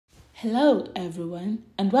Hello everyone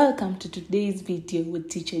and welcome to today's video with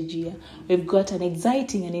Teacher Gia. We've got an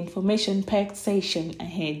exciting and information-packed session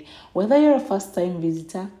ahead. Whether you're a first-time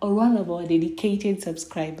visitor or one of our dedicated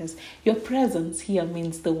subscribers, your presence here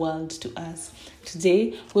means the world to us.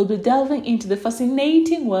 Today, we'll be delving into the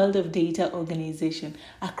fascinating world of data organization,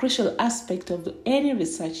 a crucial aspect of any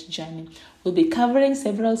research journey. We'll be covering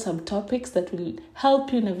several subtopics that will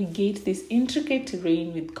help you navigate this intricate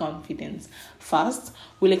terrain with confidence. First,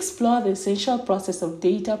 we'll explore the essential process of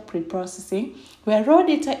data preprocessing, where raw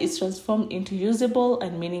data is transformed into usable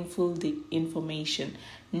and meaningful information.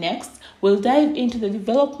 Next, we'll dive into the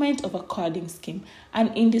development of a coding scheme,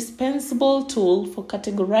 an indispensable tool for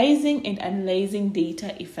categorizing and analyzing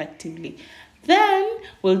data effectively. Then,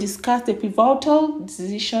 we'll discuss the pivotal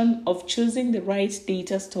decision of choosing the right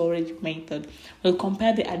data storage method. We'll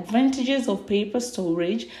compare the advantages of paper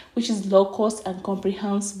storage, which is low cost and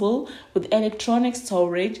comprehensible, with electronic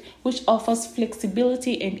storage, which offers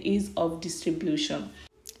flexibility and ease of distribution.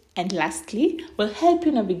 And lastly, we'll help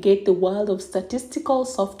you navigate the world of statistical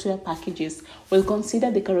software packages. We'll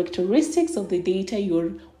consider the characteristics of the data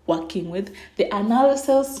you're working with, the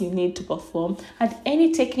analysis you need to perform, and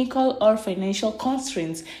any technical or financial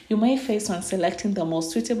constraints you may face when selecting the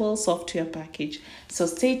most suitable software package. So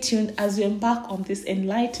stay tuned as we embark on this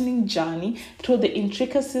enlightening journey through the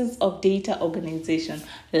intricacies of data organization.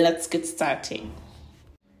 Let's get started.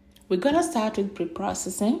 We're going to start with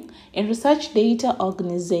preprocessing. In research data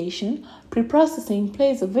organization, preprocessing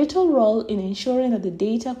plays a vital role in ensuring that the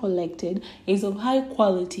data collected is of high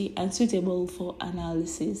quality and suitable for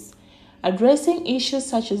analysis. Addressing issues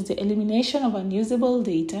such as the elimination of unusable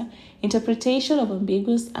data, interpretation of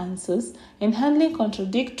ambiguous answers, and handling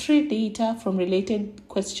contradictory data from related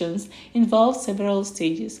questions involves several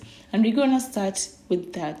stages, and we're going to start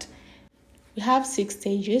with that. We have 6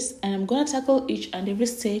 stages, and I'm going to tackle each and every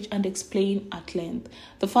stage and explain at length.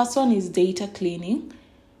 The first one is data cleaning.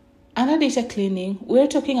 Under data cleaning, we're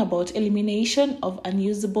talking about elimination of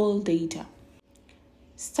unusable data.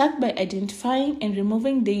 Start by identifying and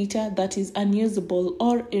removing data that is unusable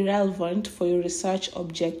or irrelevant for your research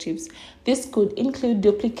objectives. This could include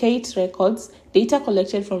duplicate records, data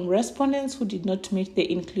collected from respondents who did not meet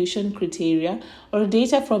the inclusion criteria, or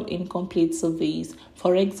data from incomplete surveys.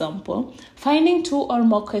 For example, finding 2 or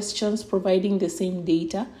more questions providing the same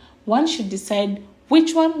data, one should decide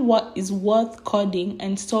which one is worth coding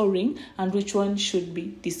and storing and which one should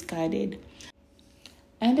be discarded.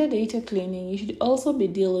 Under data cleaning, you should also be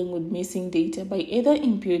dealing with missing data by either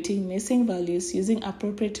imputing missing values using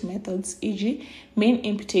appropriate methods, e.g., mean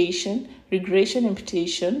imputation, regression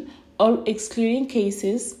imputation, or excluding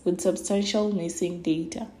cases with substantial missing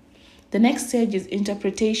data. The next stage is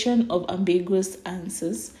interpretation of ambiguous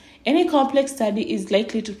answers. Any complex study is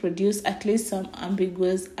likely to produce at least some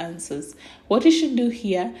ambiguous answers. What you should do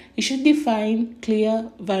here, you should define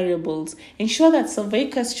clear variables. Ensure that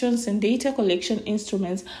survey questions and data collection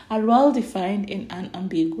instruments are well defined and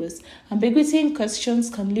unambiguous. Ambiguity in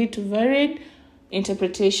questions can lead to varied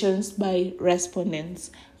interpretations by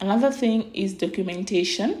respondents. Another thing is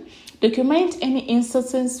documentation. Document any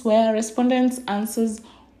instances where respondents' answers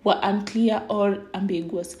were unclear or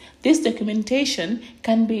ambiguous. This documentation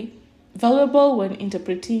can be valuable when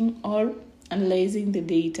interpreting or analyzing the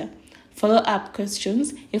data. Follow-up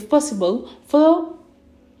questions. If possible,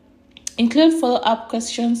 include follow-up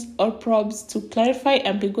questions or probes to clarify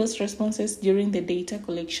ambiguous responses during the data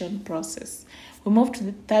collection process. We move to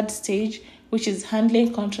the third stage, which is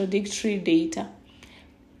handling contradictory data.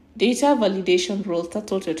 Data validation rules,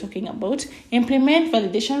 that's what we're talking about. Implement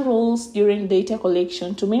validation rules during data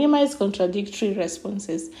collection to minimize contradictory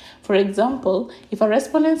responses. For example, if a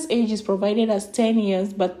respondent's age is provided as 10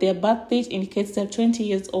 years but their birth date indicates they're 20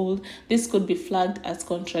 years old, this could be flagged as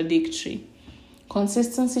contradictory.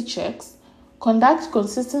 Consistency checks. Conduct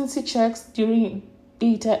consistency checks during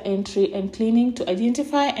data entry and cleaning to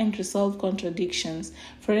identify and resolve contradictions.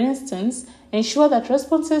 For instance, ensure that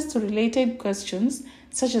responses to related questions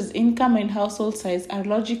such as income and household size are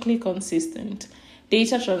logically consistent.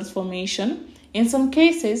 Data transformation. In some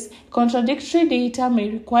cases, contradictory data may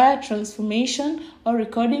require transformation or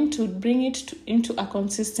recording to bring it into a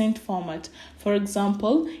consistent format. For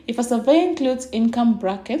example, if a survey includes income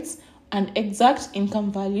brackets and exact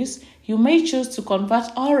income values, you may choose to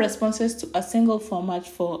convert all responses to a single format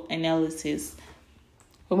for analysis.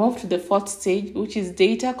 We move to the fourth stage, which is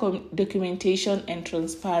data documentation and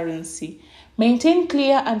transparency. Maintain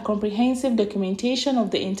clear and comprehensive documentation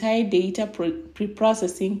of the entire data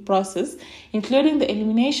pre-processing process, including the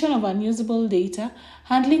elimination of unusable data,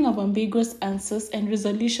 handling of ambiguous answers, and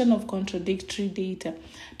resolution of contradictory data.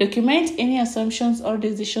 Document any assumptions or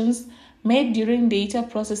decisions made during data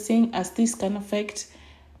processing, as this can affect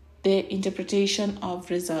the interpretation of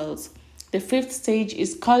results. The fifth stage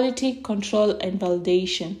is quality control and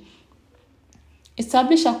validation.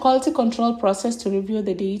 Establish a quality control process to review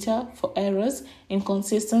the data for errors,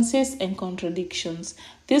 inconsistencies, and contradictions.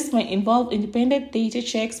 This may involve independent data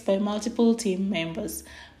checks by multiple team members.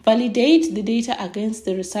 Validate the data against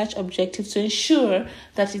the research objectives to ensure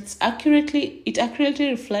that it accurately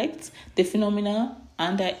reflects the phenomena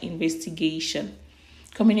under investigation.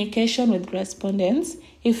 Communication with respondents.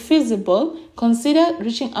 If feasible, consider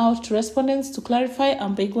reaching out to respondents to clarify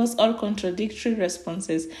ambiguous or contradictory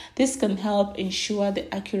responses. This can help ensure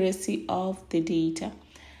the accuracy of the data.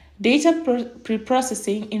 Data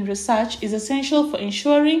pre-processing in research is essential for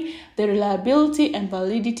ensuring the reliability and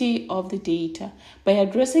validity of the data. By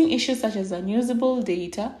addressing issues such as unusable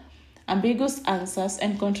data, ambiguous answers,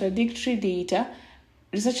 and contradictory data,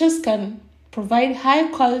 researchers can provide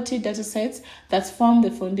high-quality datasets that form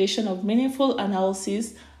the foundation of meaningful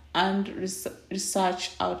analysis and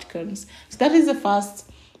research outcomes. So that is the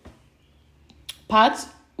first part,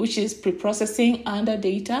 which is pre-processing under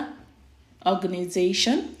data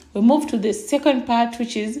organization. We move to the second part,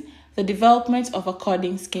 which is the development of a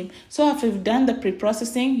coding scheme. So after you've done the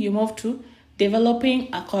pre-processing, you move to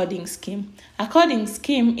developing a coding scheme. A coding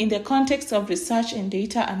scheme, in the context of research and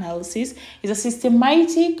data analysis, is a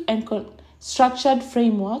systematic and structured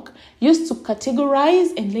framework used to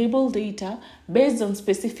categorize and label data based on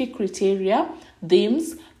specific criteria,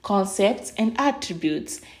 themes, concepts, and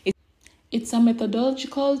attributes. It's a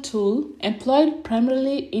methodological tool employed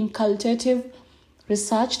primarily in qualitative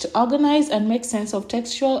research to organize and make sense of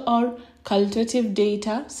textual or qualitative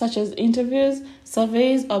data such as interviews,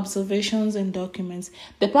 surveys, observations, and documents.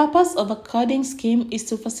 The purpose of a coding scheme is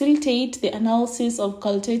to facilitate the analysis of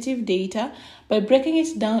qualitative data by breaking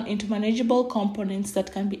it down into manageable components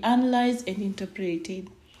that can be analyzed and interpreted.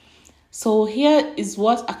 So here is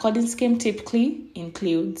what a coding scheme typically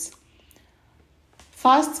includes.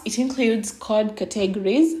 First, it includes code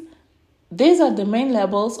categories. These are the main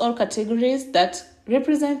labels or categories that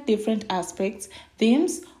represent different aspects,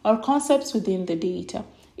 themes, or concepts within the data.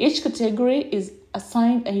 Each category is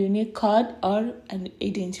assigned a unique code or an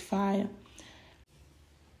identifier.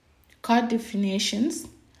 Code definitions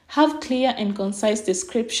have clear and concise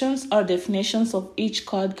descriptions or definitions of each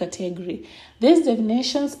code category. These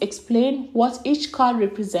definitions explain what each code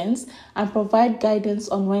represents and provide guidance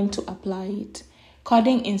on when to apply it.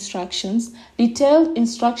 Coding instructions, detailed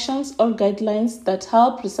instructions or guidelines that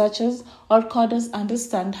help researchers or coders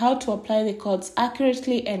understand how to apply the codes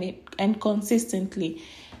accurately and consistently.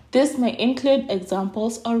 This may include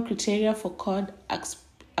examples or criteria for code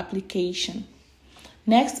application.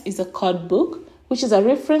 Next is a code book, which is a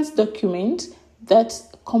reference document that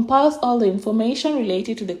compiles all the information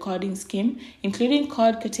related to the coding scheme, including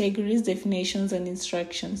code categories, definitions, and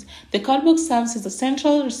instructions. The codebook serves as a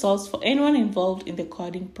central resource for anyone involved in the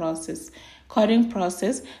coding process. Coding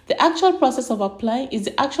process. The actual process of applying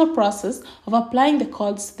the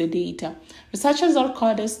codes to the data. Researchers or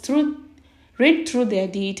coders read through their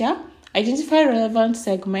data, identify relevant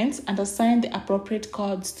segments, and assign the appropriate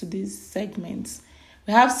codes to these segments.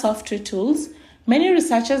 We have software tools. Many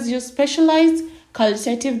researchers use specialized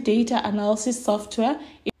qualitative data analysis software.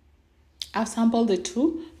 I've sampled the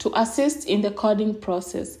two to assist in the coding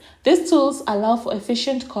process. These tools allow for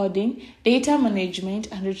efficient coding, data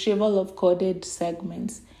management, and retrieval of coded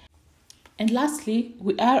segments. And lastly,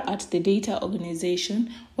 we are at the data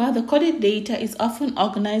organization, where the coded data is often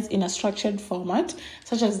organized in a structured format,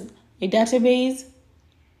 such as a database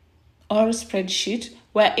or a spreadsheet,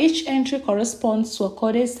 where each entry corresponds to a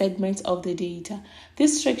coded segment of the data.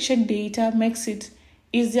 This structured data makes it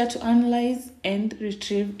easier to analyze and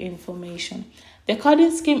retrieve information. The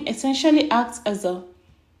coding scheme essentially acts as a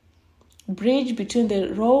bridge between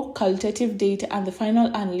the raw qualitative data and the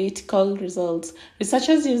final analytical results.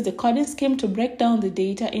 Researchers use the coding scheme to break down the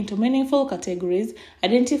data into meaningful categories,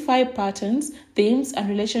 identify patterns, themes, and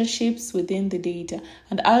relationships within the data,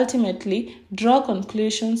 and ultimately draw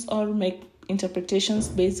conclusions or make interpretations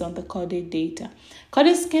based on the coded data.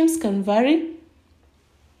 Coding schemes can vary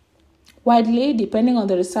widely depending on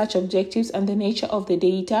the research objectives and the nature of the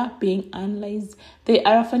data being analyzed. They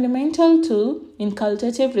are a fundamental tool in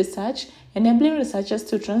qualitative research, enabling researchers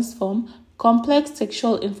to transform complex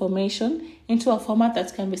textual information into a format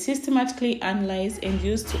that can be systematically analyzed and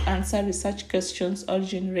used to answer research questions or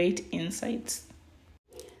generate insights.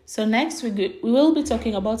 So next, we will be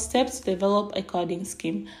talking about steps to develop a coding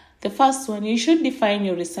scheme. The first one, you should define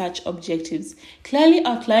your research objectives. Clearly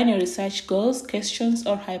outline your research goals, questions,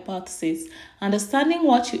 or hypotheses. Understanding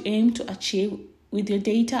what you aim to achieve with your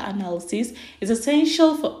data analysis is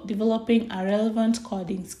essential for developing a relevant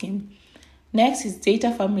coding scheme. Next is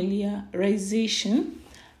data familiarization.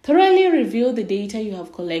 Thoroughly review the data you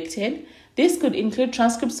have collected. This could include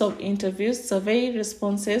transcripts of interviews, survey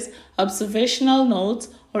responses, observational notes,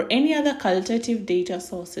 or any other qualitative data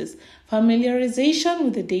sources. Familiarization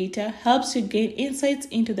with the data helps you gain insights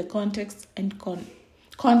into the context and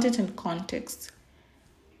content and context.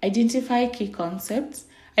 Identify key concepts.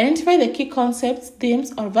 Identify the key concepts,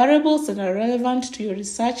 themes, or variables that are relevant to your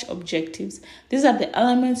research objectives. These are the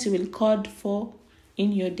elements you will code for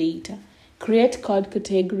in your data. Create code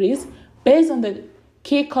categories. Based on the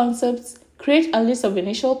key concepts, create a list of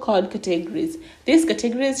initial code categories. These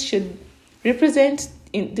categories should represent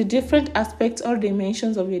in the different aspects or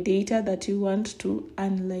dimensions of your data that you want to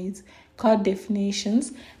analyze. Code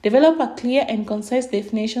definitions. Develop a clear and concise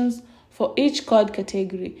definitions for each code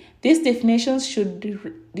category. These definitions should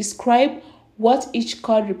describe what each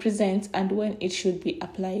code represents and when it should be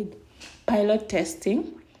applied. Pilot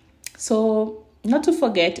testing. So, not to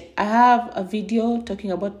forget, I have a video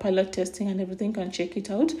talking about pilot testing and everything, can check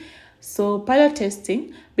it out. So, pilot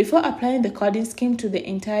testing. Before applying the coding scheme to the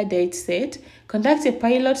entire data set, conduct a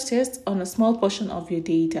pilot test on a small portion of your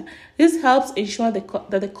data. This helps ensure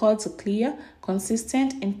that the codes are clear,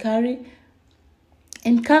 consistent, and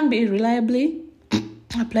can be reliably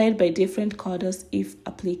applied by different coders if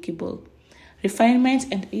applicable. Refinement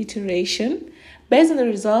and iteration. Based on the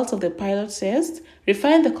results of the pilot test,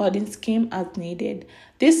 refine the coding scheme as needed.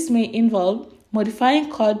 This may involve modifying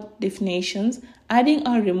code definitions, adding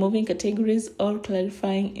or removing categories, or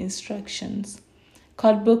clarifying instructions.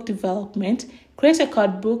 Codebook development. Create a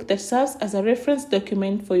codebook that serves as a reference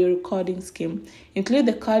document for your coding scheme. Include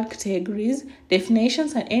the code categories,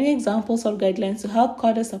 definitions, and any examples or guidelines to help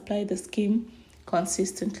coders apply the scheme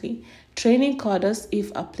consistently. Training coders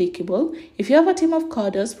if applicable. If you have a team of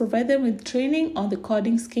coders, provide them with training on the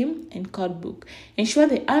coding scheme and codebook. Ensure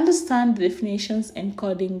they understand the definitions and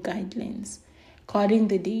coding guidelines. Coding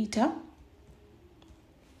the data.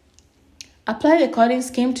 Apply the coding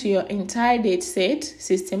scheme to your entire dataset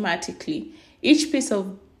systematically. Each piece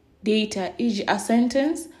of data, e.g. a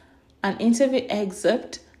sentence, an interview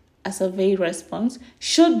excerpt, a survey response,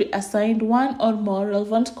 should be assigned one or more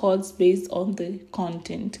relevant codes based on the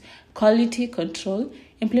content. Quality control.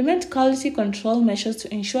 Implement quality control measures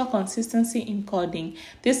to ensure consistency in coding.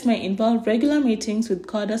 This may involve regular meetings with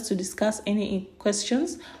coders to discuss any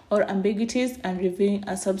questions or ambiguities and reviewing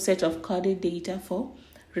a subset of coded data for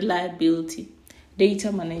reliability.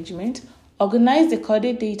 Data management. Organize the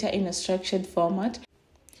coded data in a structured format.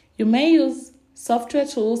 You may use software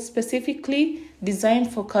tools specifically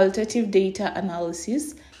designed for qualitative data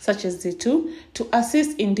analysis, such as Z2, to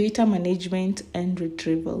assist in data management and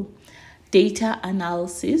retrieval. Data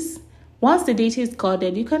analysis. Once the data is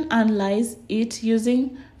coded, you can analyze it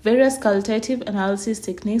using various qualitative analysis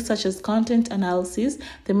techniques such as content analysis,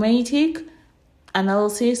 thematic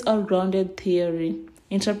analysis, or grounded theory.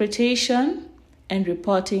 Interpretation and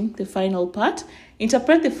reporting, the final part.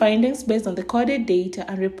 Interpret the findings based on the coded data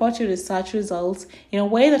and report your research results in a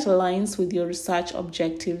way that aligns with your research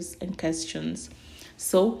objectives and questions.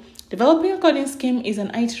 So, developing a coding scheme is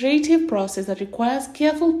an iterative process that requires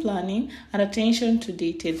careful planning and attention to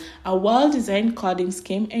detail. A well-designed coding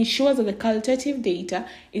scheme ensures that the qualitative data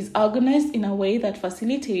is organized in a way that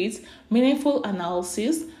facilitates meaningful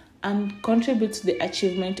analysis and contributes to the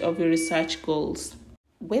achievement of your research goals.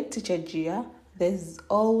 With Teacher Gia, there's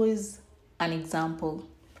always an example.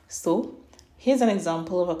 So, here's an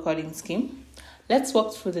example of a coding scheme. Let's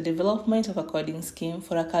walk through the development of a coding scheme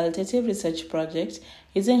for a qualitative research project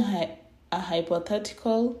using a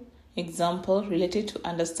hypothetical example related to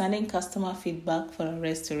understanding customer feedback for a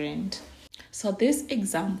restaurant. So this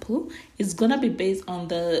example is going to be based on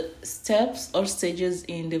the steps or stages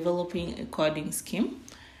in developing a coding scheme.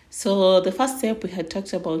 So the first step we had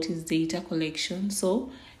talked about is data collection.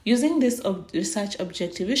 So using this research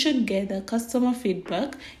objective, you should gather customer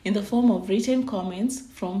feedback in the form of written comments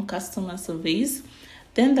from customer surveys.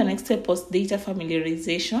 Then the next step was data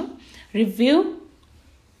familiarization. Review.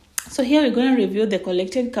 So here we're going to review the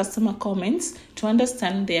collected customer comments to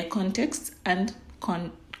understand their context and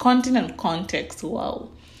content and context. Wow.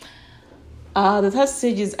 The third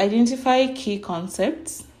stage is identify key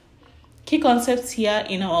concepts. Key concepts here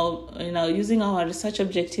in our using our research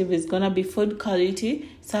objective is gonna be food quality,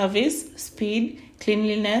 service, speed,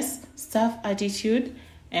 cleanliness, staff attitude,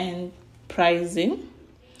 and pricing.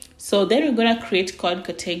 So then we're gonna create code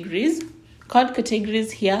categories. Code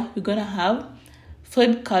categories here, we're gonna have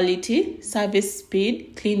food quality, service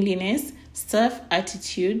speed, cleanliness, staff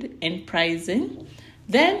attitude, and pricing.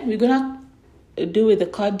 Then we're gonna do with the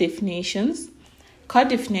code definitions. Code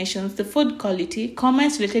definitions: the food quality,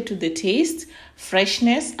 comments related to the taste,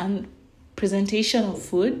 freshness, and presentation of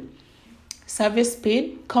food. Service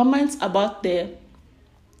speed, comments about the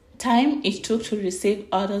time it took to receive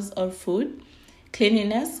orders or food.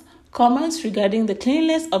 Cleanliness, comments regarding the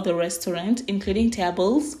cleanliness of the restaurant, including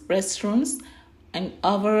tables, restrooms, and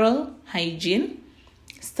overall hygiene.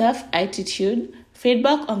 Staff attitude,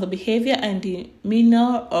 feedback on the behavior and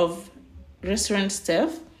demeanor of restaurant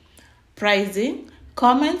staff. Pricing,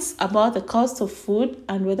 comments about the cost of food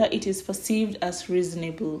and whether it is perceived as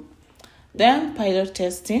reasonable. Then pilot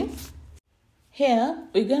testing. Here,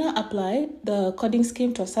 we're going to apply the coding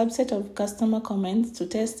scheme to a subset of customer comments to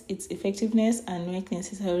test its effectiveness and make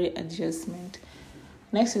necessary adjustment.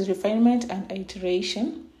 Next is refinement and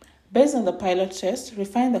iteration. Based on the pilot test,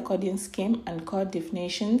 refine the coding scheme and code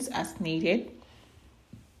definitions as needed.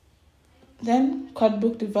 Then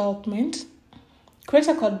codebook development. Create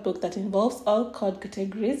a codebook that involves all code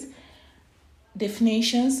categories,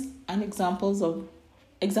 definitions, and examples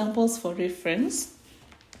for reference.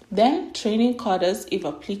 Then training coders if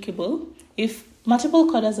applicable. If multiple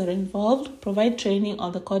coders are involved, provide training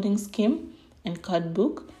on the coding scheme and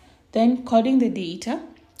codebook. Then coding the data.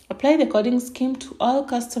 Apply the coding scheme to all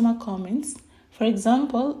customer comments. For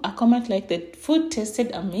example, a comment like the food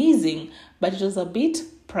tasted amazing, but it was a bit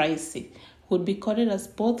pricey would be coded as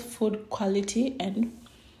both food quality and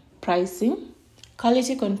pricing.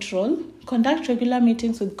 Quality control. Conduct regular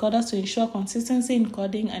meetings with coders to ensure consistency in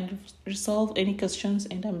coding and resolve any questions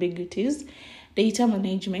and ambiguities. Data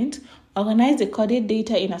management. Organize the coded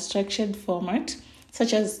data in a structured format,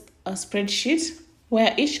 such as a spreadsheet,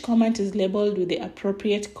 where each comment is labeled with the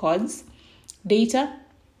appropriate codes. Data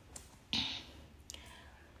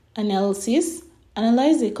analysis.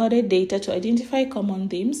 Analyze the coded data to identify common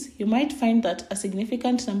themes. You might find that a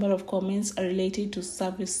significant number of comments are related to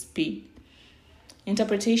service speed.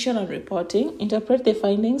 Interpretation and reporting. Interpret the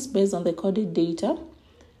findings based on the coded data.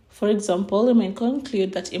 For example, you may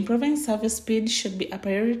conclude that improving service speed should be a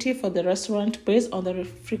priority for the restaurant based on the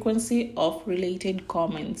frequency of related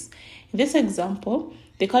comments. In this example,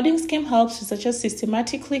 the coding scheme helps researchers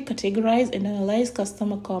systematically categorize and analyze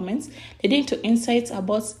customer comments, leading to insights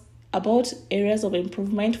about areas of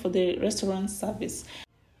improvement for the restaurant service.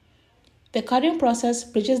 The coding process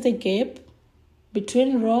bridges the gap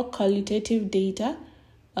between raw qualitative data,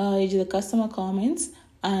 the customer comments,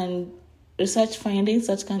 and research findings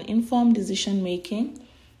that can inform decision making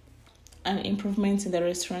and improvements in the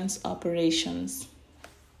restaurant's operations.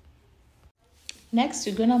 Next,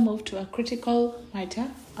 we're going to move to a critical matter,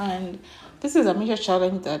 and this is a major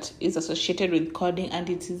challenge that is associated with coding, and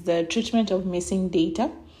it is the treatment of missing data.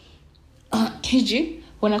 E.g.,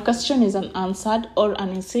 when a question is unanswered or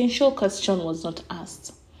an essential question was not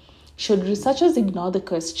asked. Should researchers ignore the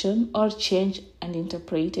question or change and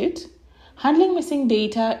interpret it? Handling missing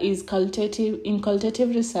data is in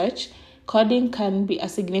qualitative research. Coding can be a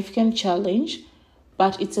significant challenge,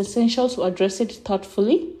 but it's essential to address it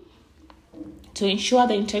thoughtfully to ensure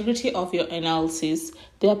the integrity of your analysis.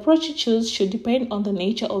 The approach you choose should depend on the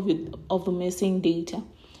nature of the missing data,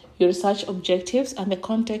 your research objectives, and the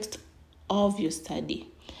context of your study.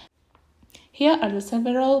 Here are the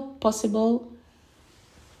several possible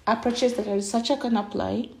approaches that a researcher can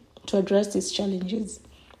apply to address these challenges.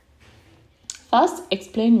 First,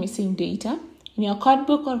 explain missing data. In your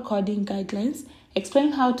codebook or coding guidelines,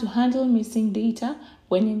 explain how to handle missing data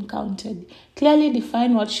when encountered. Clearly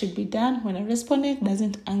define what should be done when a respondent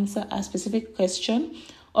doesn't answer a specific question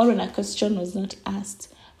or when a question was not asked.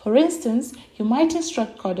 For instance, you might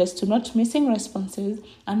instruct coders to note missing responses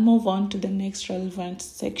and move on to the next relevant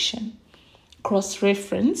section.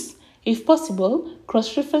 Cross-reference. If possible,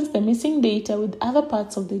 cross-reference the missing data with other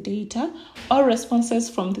parts of the data or responses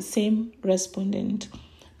from the same respondent.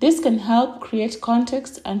 This can help create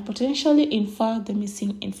context and potentially infer the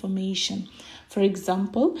missing information. For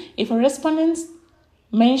example, if a respondent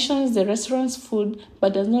mentions the restaurant's food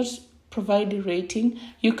but does not provide a rating,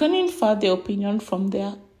 you can infer the opinion from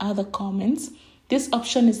their other comments. This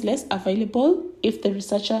option is less available if the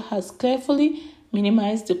researcher has carefully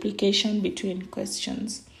minimized duplication between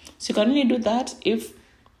questions. So you can only do that if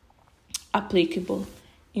applicable.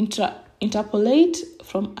 Interpolate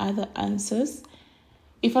from other answers.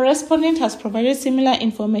 If a respondent has provided similar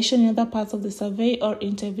information in other parts of the survey or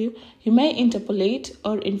interview, you may interpolate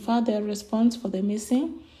or infer their response for the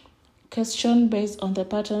missing question based on the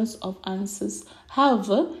patterns of answers.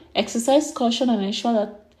 However, exercise caution and ensure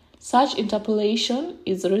that such interpolation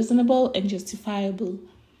is reasonable and justifiable.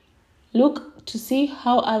 Look to see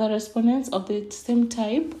how other respondents of the same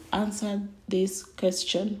type answered this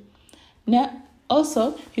question. Now,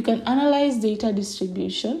 also, you can analyze data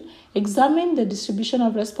distribution. Examine the distribution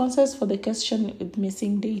of responses for the question with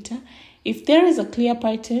missing data. If there is a clear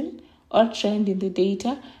pattern or trend in the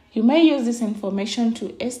data, you may use this information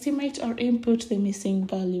to estimate or input the missing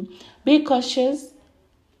value. Be cautious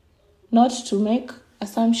not to make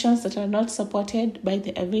assumptions that are not supported by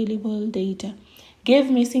the available data.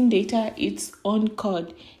 Give missing data its own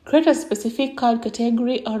code. Create a specific code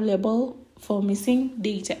category or label for missing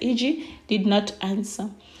data, e.g., did not answer,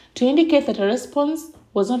 to indicate that a response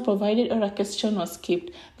was not provided or a question was skipped.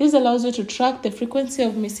 This allows you to track the frequency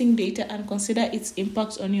of missing data and consider its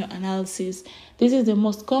impact on your analysis. This is the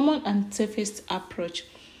most common and safest approach.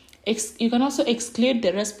 You can also exclude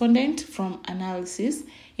the respondent from analysis.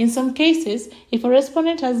 In some cases, if a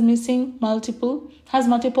respondent has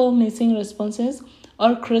multiple missing responses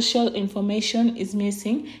or crucial information is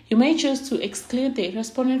missing, you may choose to exclude the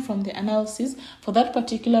respondent from the analysis for that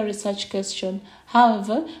particular research question.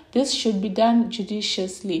 However, this should be done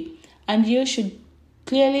judiciously, and you should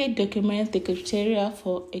clearly document the criteria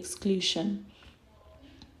for exclusion.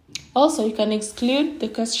 Also, you can exclude the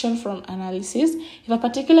question from analysis. If a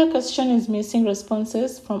particular question is missing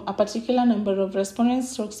responses from a particular number of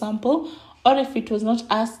respondents, for example, or if it was not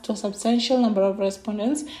asked to a substantial number of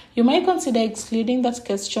respondents, you may consider excluding that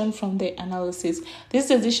question from the analysis. This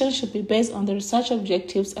decision should be based on the research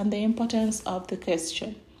objectives and the importance of the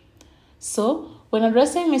question. So, when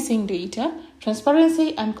addressing missing data,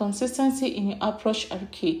 transparency and consistency in your approach are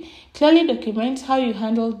key. Clearly document how you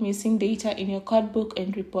handled missing data in your codebook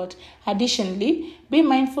and report. Additionally, be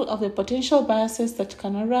mindful of the potential biases that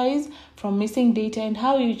can arise from missing data and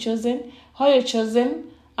how your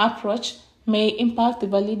chosen approach may impact the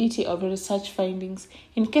validity of your research findings.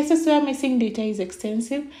 In cases where missing data is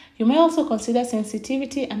extensive, you may also consider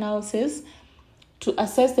sensitivity analysis to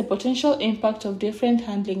assess the potential impact of different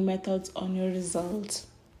handling methods on your results.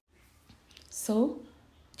 So,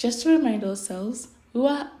 just to remind ourselves, we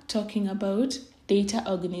were talking about data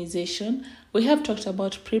organization, we have talked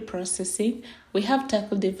about pre-processing, we have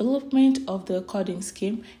tackled development of the coding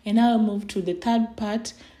scheme, and now we'll move to the third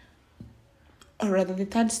part, or rather the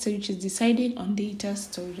third stage, which is deciding on data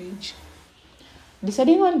storage.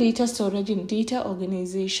 Deciding on data storage in data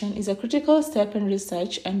organization is a critical step in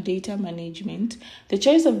research and data management. The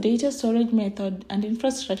choice of data storage method and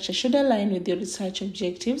infrastructure should align with your research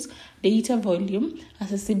objectives, data volume,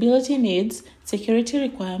 accessibility needs, security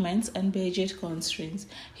requirements, and budget constraints.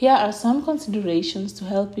 Here are some considerations to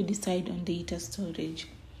help you decide on data storage.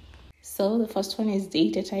 So the first one is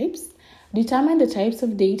data types. Determine the types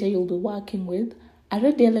of data you'll be working with. Are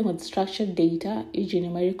you dealing with structured data, e.g.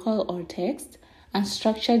 numerical or text, and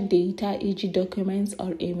structured data, e.g. documents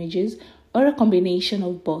or images, or a combination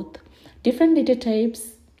of both? Different data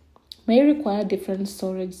types may require different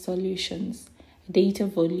storage solutions. Data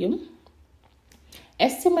volume.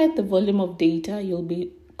 Estimate the volume of data you'll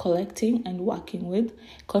be collecting and working with.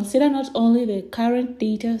 Consider not only the current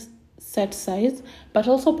data set size, but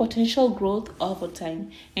also potential growth over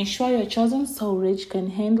time. Ensure your chosen storage can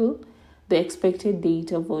handle the expected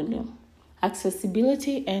data volume.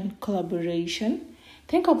 Accessibility and collaboration.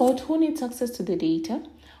 Think about who needs access to the data.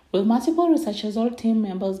 Will multiple researchers or team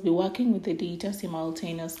members be working with the data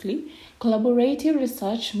simultaneously? Collaborative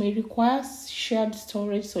research may require shared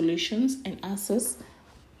storage solutions and access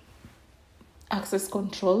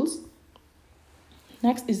controls.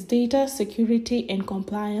 Next is data security and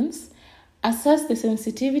compliance. Assess the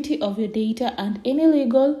sensitivity of your data and any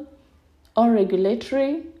legal or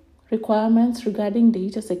regulatory requirements regarding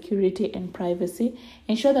data security and privacy.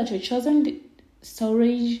 Ensure that your chosen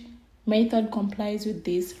storage method complies with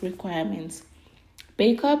these requirements.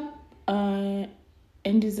 Backup and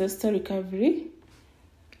disaster recovery.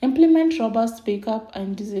 Implement robust backup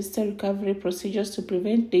and disaster recovery procedures to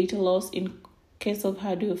prevent data loss in case of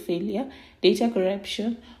hardware failure, data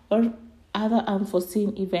corruption, or other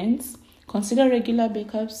unforeseen events. Consider regular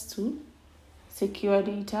backups to secure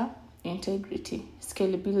data integrity.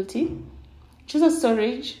 Scalability. Choose a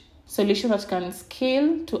storage solution that can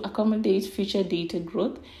scale to accommodate future data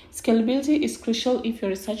growth. Scalability is crucial if your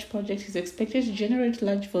research project is expected to generate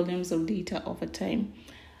large volumes of data over time.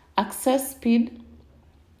 Access, speed,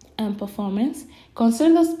 and performance.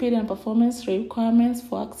 Consider the speed and performance requirements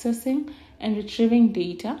for accessing and retrieving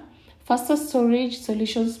data. Faster storage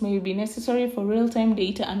solutions may be necessary for real-time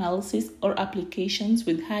data analysis or applications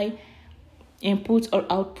with high input or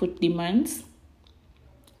output demands.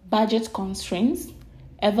 Budget constraints.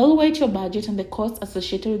 Evaluate your budget and the costs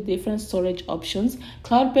associated with different storage options.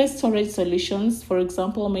 Cloud-based storage solutions, for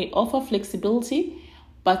example, may offer flexibility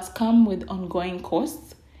but come with ongoing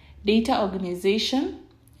costs. Data organization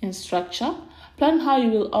and structure. Plan how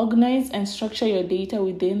you will organize and structure your data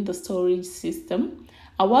within the storage system.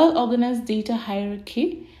 A well-organized data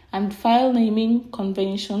hierarchy and file naming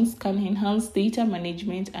conventions can enhance data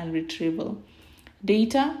management and retrieval.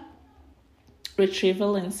 Data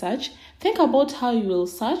retrieval and search. Think about how you will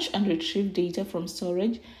search and retrieve data from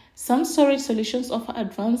storage. Some storage solutions offer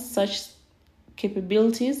advanced search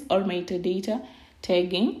capabilities or metadata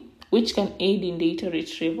tagging, which can aid in data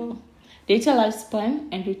retrieval. Data lifespan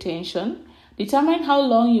and retention. Determine how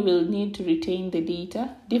long you will need to retain the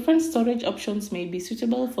data. Different storage options may be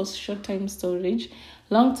suitable for short-term storage,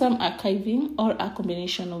 long-term archiving, or a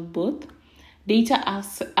combination of both. Data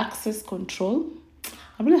access control.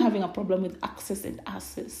 I'm really having a problem with access and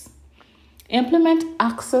access. Implement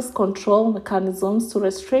access control mechanisms to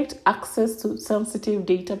restrict access to sensitive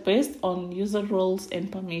data based on user roles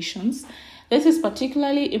and permissions. This is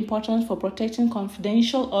particularly important for protecting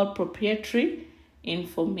confidential or proprietary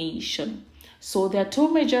information. So there are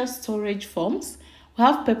two major storage forms. We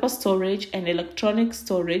have paper storage and electronic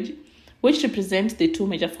storage, which represent the two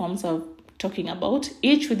major forms I'm talking about,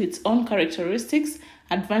 each with its own characteristics,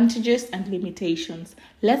 advantages, and limitations.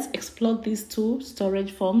 Let's explore these two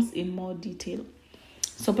storage forms in more detail.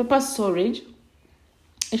 So paper storage,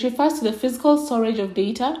 it refers to the physical storage of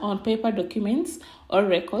data on paper documents or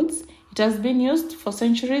records. It has been used for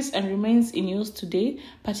centuries and remains in use today,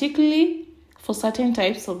 particularly for certain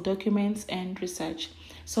types of documents and research.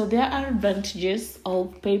 So there are advantages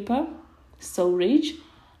of paper storage.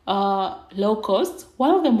 Low cost.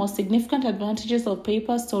 One of the most significant advantages of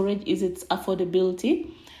paper storage is its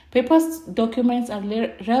affordability. Paper documents are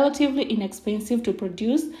relatively inexpensive to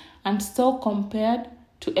produce and store compared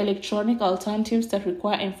to electronic alternatives that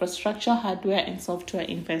require infrastructure, hardware, and software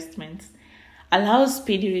investments. Allows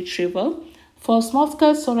speedy retrieval. For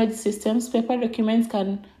small-scale storage systems, paper documents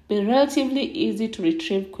can be relatively easy to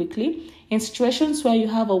retrieve quickly. In situations where you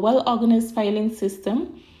have a well-organized filing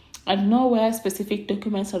system and know where specific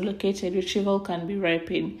documents are located, retrieval can be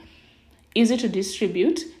rapid. Easy to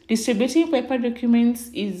distribute. Distributing paper documents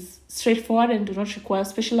is straightforward and do not require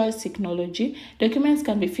specialized technology. Documents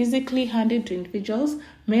can be physically handed to individuals,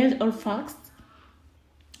 mailed or faxed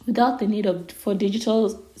without the need for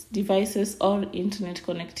digital devices or internet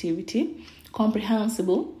connectivity.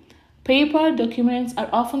 Comprehensible. Paper documents are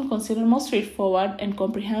often considered more straightforward and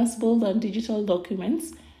comprehensible than digital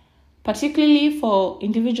documents, particularly for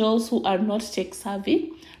individuals who are not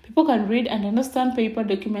tech-savvy. People can read and understand paper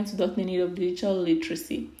documents without the need of digital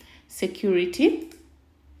literacy. Security.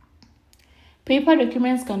 Paper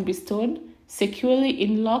documents can be stored securely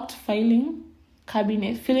in locked filing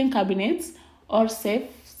cabinets or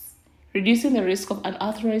safes, reducing the risk of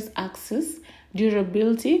unauthorized access.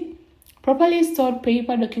 Durability. Properly stored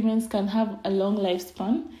paper documents can have a long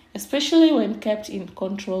lifespan, especially when kept in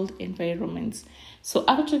controlled environments. So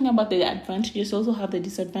after talking about the advantages, we also have the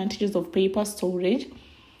disadvantages of paper storage.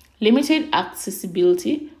 Limited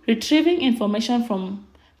accessibility. Retrieving information from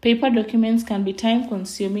paper documents can be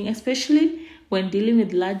time-consuming, especially when dealing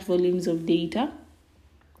with large volumes of data.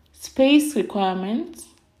 Space requirements.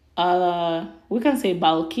 We can say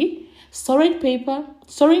bulky. Storing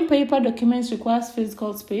paper documents requires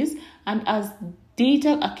physical space, and as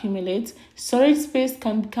data accumulates, storage space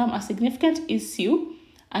can become a significant issue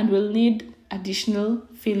and will need additional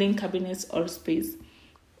filing cabinets or space.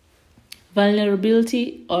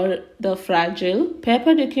 Vulnerability or the fragile.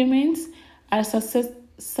 Paper documents are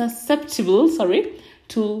susceptible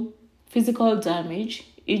to physical damage,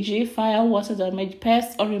 e.g. fire, water damage,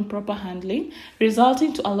 pests, or improper handling,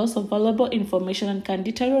 resulting to a loss of valuable information and can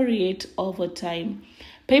deteriorate over time.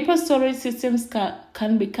 Paper storage systems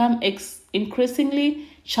can become increasingly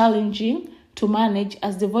challenging to manage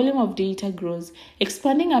as the volume of data grows.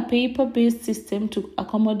 Expanding a paper-based system to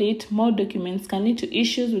accommodate more documents can lead to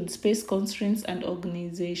issues with space constraints and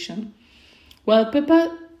organization. While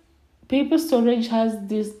paper storage has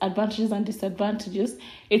these advantages and disadvantages,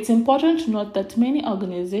 it's important to note that many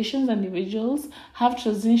organizations and individuals have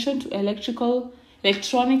transitioned to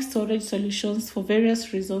electronic storage solutions for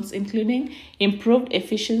various reasons, including improved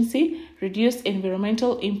efficiency, reduced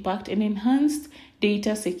environmental impact, and enhanced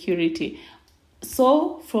data security.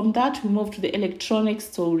 So from that, we move to the electronic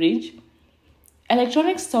storage.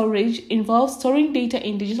 Electronic storage involves storing data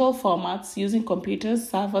in digital formats using computers,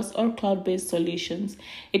 servers, or cloud-based solutions.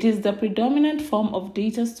 It is the predominant form of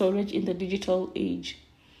data storage in the digital age.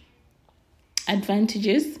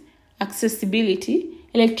 Advantages: accessibility.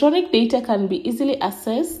 Electronic data can be easily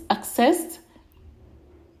accessed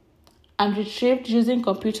and retrieved using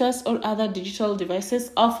computers or other digital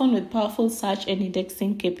devices, often with powerful search and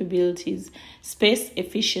indexing capabilities. Space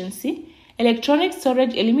efficiency. Electronic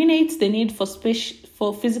storage eliminates the need for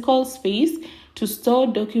physical space to store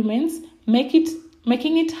documents,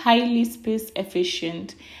 making it highly space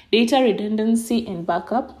efficient. Data redundancy and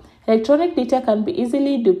backup. Electronic data can be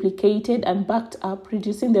easily duplicated and backed up,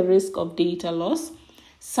 reducing the risk of data loss.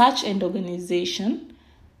 Search and organization.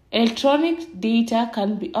 Electronic data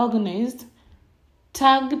can be organized,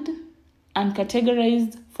 tagged, and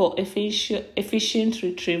categorized for efficient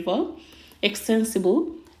retrieval.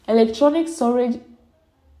 Extensible. Electronic storage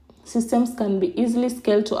systems can be easily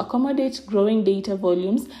scaled to accommodate growing data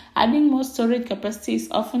volumes. Adding more storage capacity is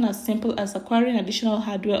often as simple as acquiring additional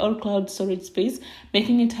hardware or cloud storage space,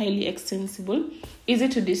 making it highly extensible. Easy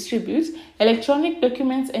to distribute. Electronic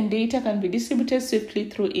documents and data can be distributed swiftly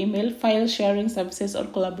through email, file sharing services, or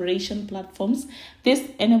collaboration platforms. This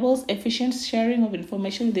enables efficient sharing of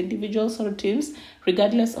information with individuals or teams,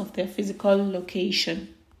 regardless of their physical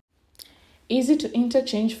location. Easy to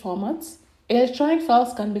interchange formats. Electronic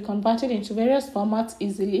files can be converted into various formats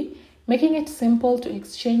easily, making it simple to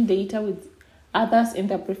exchange data with others in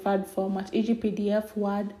their preferred format, e.g. PDF,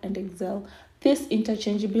 Word, and Excel. This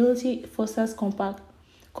interchangeability fosters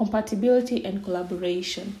compatibility and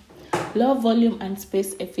collaboration. Low volume and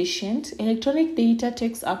space efficient. Electronic data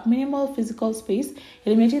takes up minimal physical space,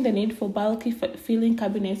 eliminating the need for bulky filing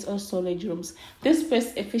cabinets or storage rooms. This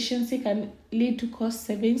space efficiency can lead to cost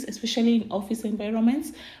savings, especially in office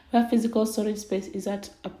environments where physical storage space is at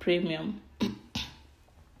a premium.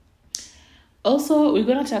 Also, we're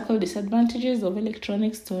going to tackle disadvantages of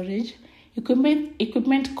electronic storage.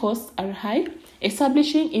 Equipment costs are high.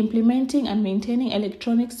 Establishing, implementing, and maintaining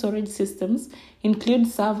electronic storage systems including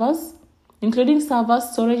servers,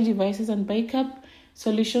 storage devices, and backup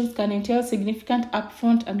solutions can entail significant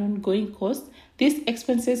upfront and ongoing costs. These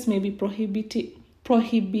expenses may be prohibitive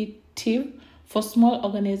for small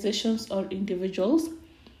organizations or individuals.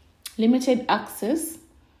 Limited access.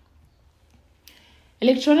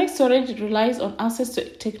 Electronic storage relies on access to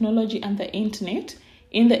technology and the internet.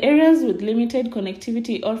 In the areas with limited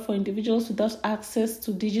connectivity or for individuals without access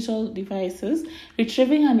to digital devices,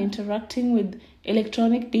 retrieving and interacting with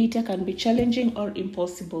electronic data can be challenging or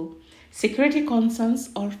impossible. Security concerns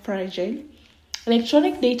are fragile.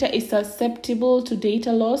 Electronic data is susceptible to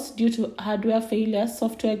data loss due to hardware failures,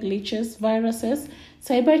 software glitches, viruses,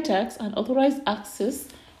 cyber attacks, unauthorized access,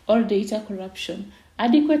 or data corruption.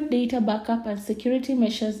 Adequate data backup and security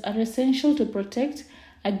measures are essential to protect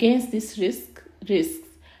against these risks.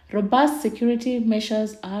 Robust security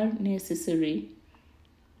measures are necessary.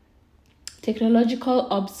 Technological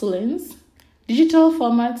obsolescence. Digital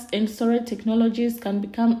formats and storage technologies can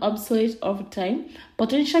become obsolete over time,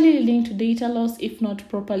 potentially leading to data loss if not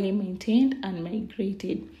properly maintained and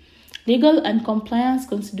migrated. Legal and compliance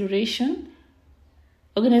consideration.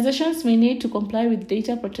 Organizations may need to comply with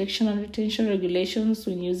data protection and retention regulations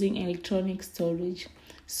when using electronic storage.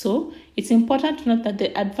 So, it's important to note that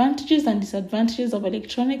the advantages and disadvantages of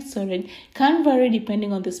electronic storage can vary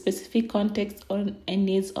depending on the specific context and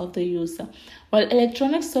needs of the user. While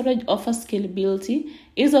electronic storage offers scalability,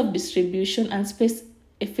 ease of distribution, and space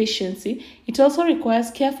efficiency, it also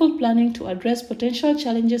requires careful planning to address potential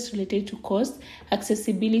challenges related to cost,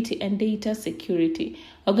 accessibility, and data security.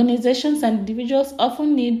 Organizations and individuals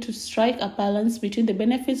often need to strike a balance between the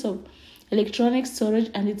benefits of electronic storage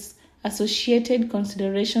and its associated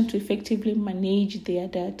consideration to effectively manage their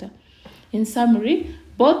data. In summary,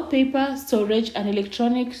 both paper storage and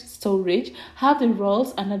electronic storage have their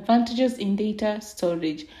roles and advantages in data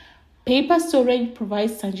storage. Paper storage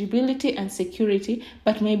provides tangibility and security,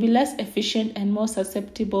 but may be less efficient and more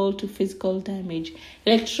susceptible to physical damage.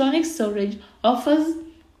 Electronic storage offers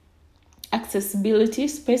accessibility,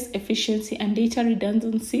 space efficiency, and data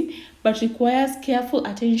redundancy, but requires careful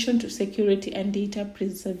attention to security and data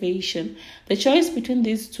preservation. The choice between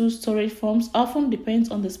these two storage forms often depends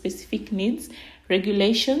on the specific needs,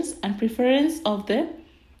 regulations, and preference of the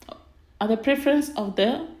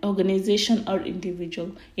organization or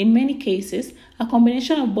individual. In many cases, a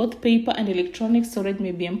combination of both paper and electronic storage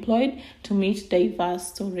may be employed to meet diverse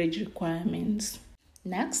storage requirements.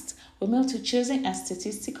 Next, we move to choosing a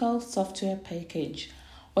statistical software package.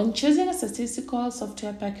 When choosing a statistical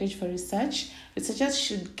software package for research, researchers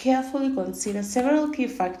should carefully consider several key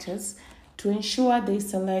factors to ensure they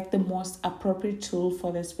select the most appropriate tool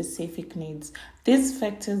for their specific needs. These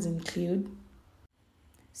factors include,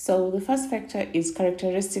 so the first factor is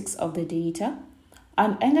characteristics of the data.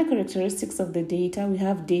 And under characteristics of the data, we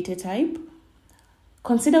have data type.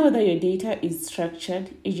 Consider whether your data is structured,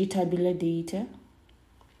 e.g. tabular data,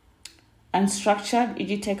 unstructured,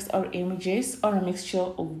 e.g. text or images, or a mix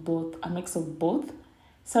of both.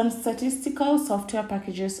 Some statistical software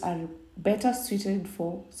packages are better suited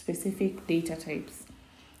for specific data types.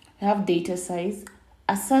 You have data size.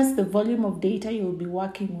 Assess the volume of data you will be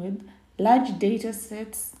working with. Large data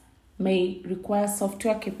sets may require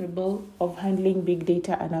software capable of handling big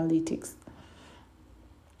data analytics.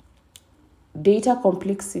 Data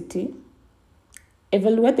complexity.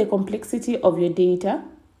 Evaluate the complexity of your data,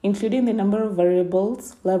 including the number of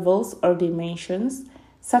variables, levels, or dimensions.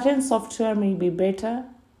 Certain software may be better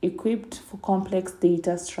equipped for complex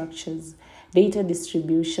data structures. Data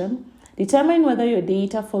distribution. Determine whether your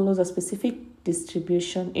data follows a specific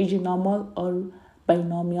distribution, e.g. normal or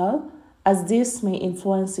binomial, as this may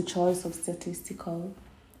influence the choice of statistical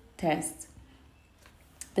test.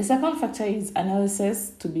 The second factor is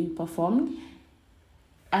analysis to be performed.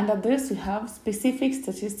 Under this, we have specific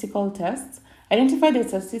statistical tests. Identify the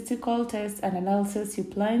statistical tests and analysis you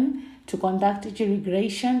plan to conduct, e.g.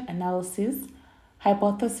 regression analysis,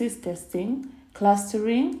 hypothesis testing,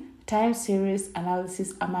 clustering, time series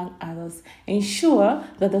analysis, among others. Ensure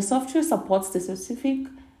that the software supports the specific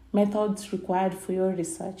methods required for your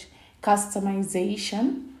research.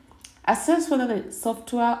 Customization. Assess whether the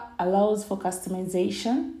software allows for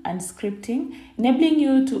customization and scripting, enabling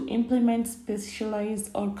you to implement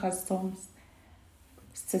specialized or custom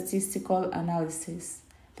statistical analysis.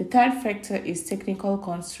 The third factor is technical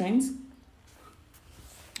constraints.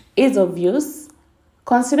 Ease of use.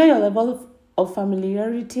 Consider your level of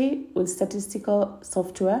familiarity with statistical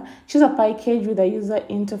software. Choose a package with a user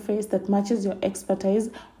interface that matches your expertise,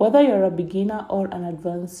 whether you're a beginner or an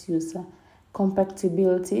advanced user.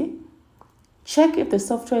 Compatibility. Check if the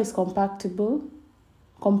software is compatible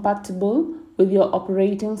with your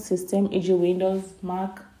operating system, e.g. Windows,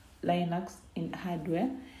 Mac, Linux in hardware.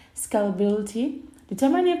 Scalability.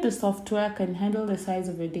 Determine if the software can handle the size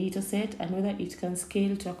of your dataset and whether it can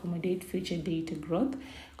scale to accommodate future data growth.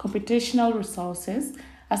 Computational resources.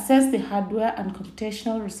 Assess the hardware and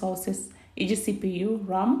computational resources, e.g. CPU,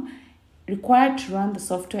 RAM, required to run the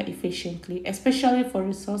software efficiently, especially for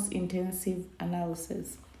resource-intensive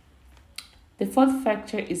analysis. The fourth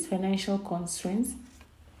factor is financial constraints.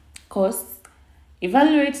 Costs.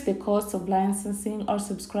 Evaluate the cost of licensing or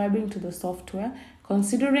subscribing to the software,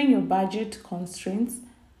 considering your budget constraints.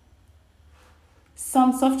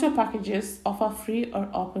 Some software packages offer free or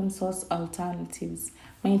open source alternatives.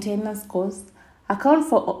 Maintenance costs. Account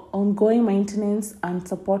for ongoing maintenance and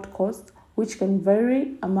support costs, which can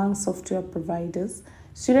vary among software providers.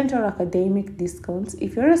 Student or academic discounts.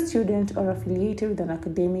 If you're a student or affiliated with an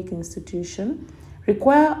academic institution,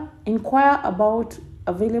 inquire about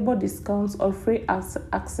available discounts or free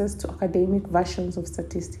access to academic versions of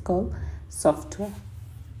statistical software.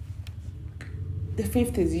 The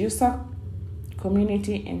fifth is user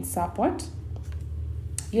community and support.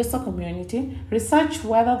 User community. Research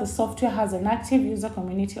whether the software has an active user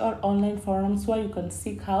community or online forums where you can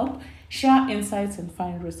seek help, share insights, and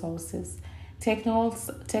find resources.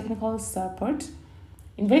 Technical support.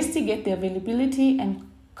 Investigate the availability and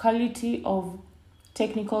quality of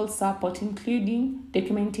technical support, including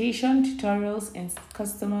documentation, tutorials, and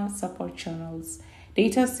customer support channels.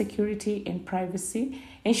 Data security and privacy.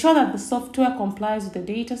 Ensure that the software complies with the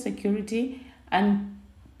data security and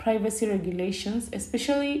privacy regulations,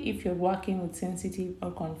 especially if you're working with sensitive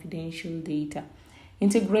or confidential data.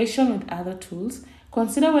 Integration with other tools.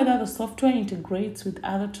 Consider whether the software integrates with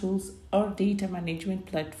other tools or data management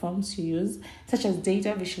platforms you use, such as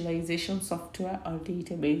data visualization software or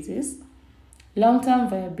databases. Long-term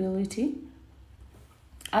viability.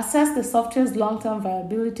 Assess the software's long-term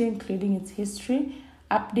viability, including its history,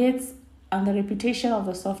 updates, and the reputation of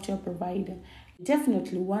the software provider. You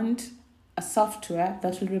definitely want a software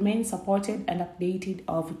that will remain supported and updated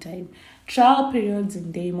over time. Trial periods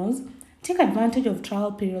and demos. Take advantage of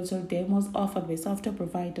trial periods or demos offered by software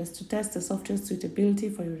providers to test the software's suitability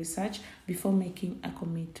for your research before making a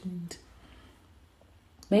commitment.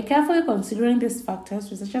 By carefully considering these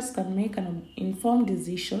factors, researchers can make an informed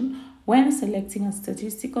decision when selecting a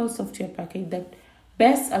statistical software package that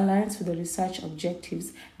best aligns with the research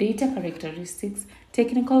objectives, data characteristics,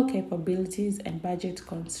 technical capabilities, and budget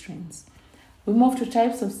constraints. We move to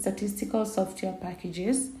types of statistical software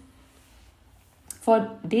packages.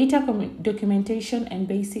 For data documentation and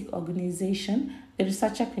basic organization, the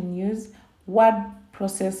researcher can use word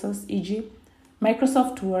processors, e.g.,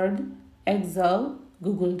 Microsoft Word, Excel,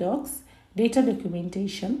 Google Docs, data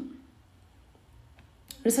documentation.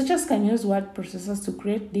 Researchers can use word processors to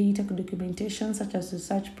create data documentation such as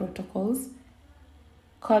research protocols,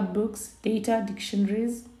 code books, data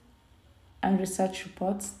dictionaries, and research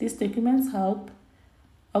reports. These documents help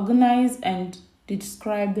organize and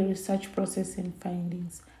describe the research process and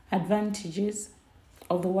findings. Advantages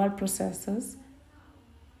of the word processors: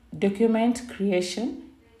 document creation.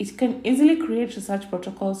 It can easily create research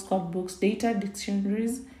protocols, code books, data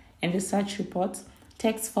dictionaries, and research reports.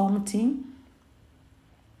 Text formatting.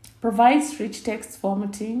 Provides rich text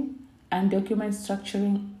formatting and document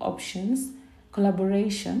structuring options.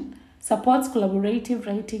 Collaboration. Supports collaborative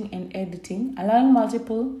writing and editing, allowing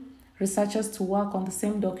multiple researchers to work on the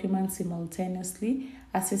same document simultaneously.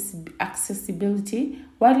 Accessibility.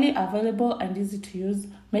 Widely available and easy to use,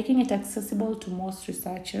 making it accessible to most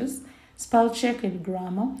researchers. Spell check and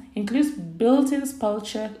grammar. Includes built-in spell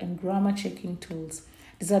check and grammar checking tools.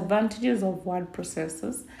 Disadvantages of word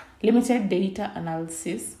processors: limited data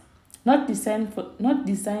analysis. Not designed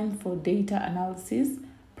for data analysis,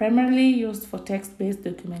 primarily used for text-based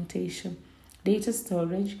documentation. Data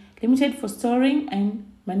storage, limited for storing and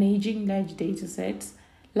managing large data sets.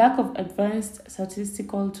 Lack of advanced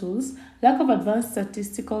statistical tools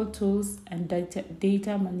and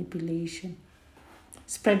data manipulation.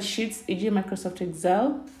 Spreadsheets, e.g., Microsoft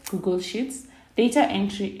Excel, Google Sheets. Data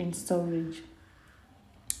entry and storage.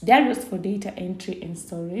 They are used for data entry and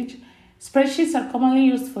storage. Spreadsheets are commonly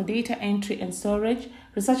used for data entry and storage.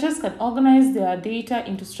 Researchers can organize their data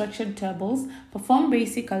into structured tables, perform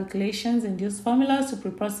basic calculations, and use formulas to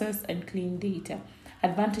preprocess and clean data.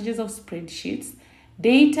 Advantages of spreadsheets: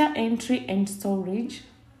 data entry and storage.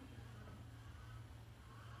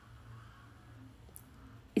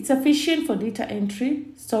 It's efficient for data entry,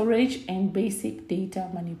 storage, and basic data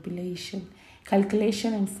manipulation.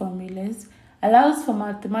 Calculation and formulas. Allows for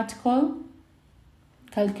mathematical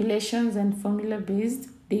calculations and formula-based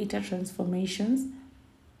data transformations.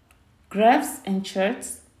 Graphs and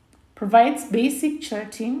charts. Provides basic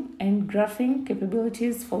charting and graphing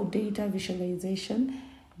capabilities for data visualization.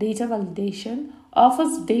 Data validation.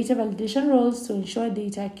 Offers data validation roles to ensure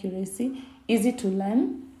data accuracy. Easy to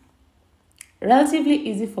learn. Relatively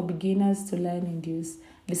easy for beginners to learn and use.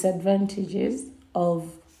 Disadvantages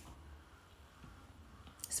of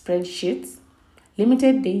spreadsheets: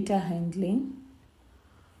 limited data handling.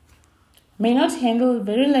 May not handle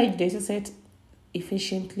very large datasets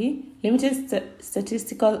efficiently. Limited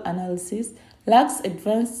statistical analysis. Lacks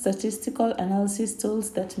advanced statistical analysis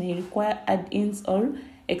tools that may require add-ins or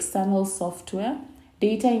external software.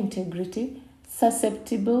 Data integrity.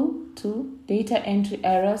 Susceptible to data entry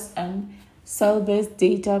errors, and cell-based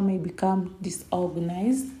data may become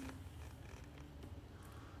disorganized.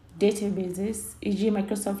 Databases, e.g.,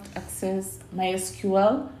 Microsoft Access,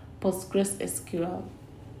 MySQL, PostgreSQL.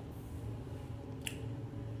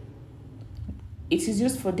 It is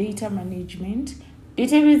used for data management.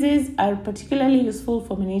 Databases are particularly useful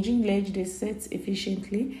for managing large datasets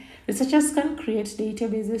efficiently. Researchers can create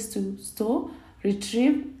databases to store,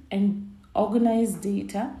 retrieve, and organize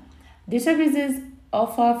data. Databases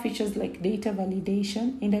offer features like data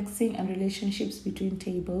validation, indexing, and relationships between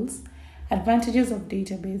tables. Advantages of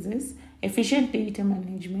databases: efficient data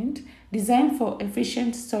management, designed for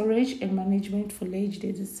efficient storage and management for large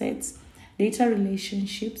datasets. Data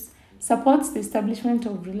relationships, supports the establishment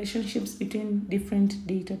of relationships between different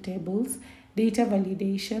data tables. Data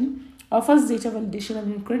validation, offers data validation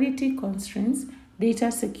and integrity constraints.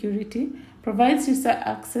 Data security, provides user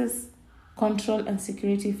access, control, and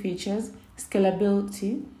security features.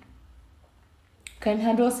 Scalability, can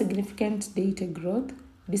handle significant data growth.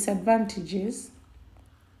 Disadvantages: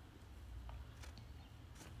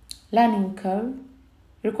 learning curve,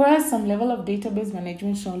 requires some level of database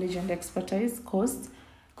management knowledge and expertise. Cost,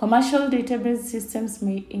 commercial database systems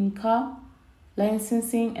may incur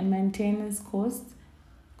licensing and maintenance costs.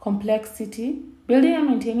 Complexity, building and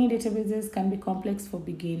maintaining databases can be complex for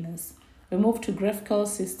beginners. We move to graphical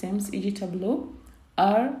systems, e.g., Tableau,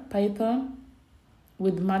 R, Python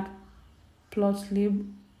with Matplotlib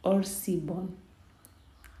or Seaborn.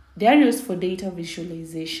 They are used for data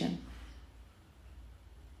visualization.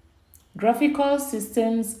 Graphical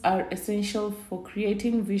systems are essential for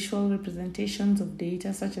creating visual representations of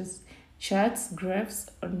data such as charts, graphs,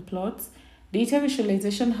 and plots. Data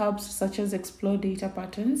visualization helps researchers explore data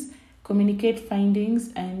patterns, communicate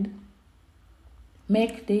findings, and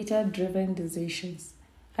make data-driven decisions.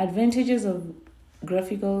 Advantages of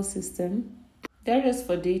graphical system: There is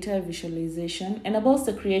for data visualization, enables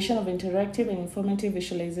the creation of interactive and informative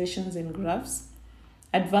visualizations in graphs.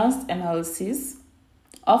 Advanced analysis,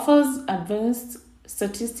 offers advanced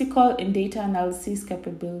statistical and data analysis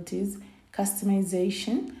capabilities.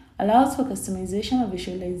 Customization, allows for customization of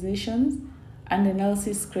visualizations and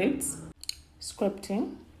analysis scripts.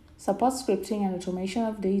 Scripting, supports scripting and automation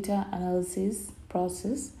of data analysis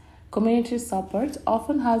process. Community support,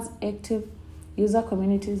 often has active user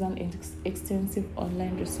communities and extensive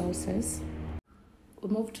online resources. We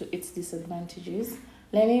move to its disadvantages.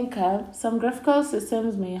 Learning curve. Some graphical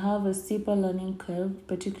systems may have a steeper learning curve,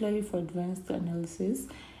 particularly for advanced analysis.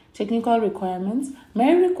 Technical requirements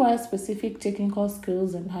may require specific technical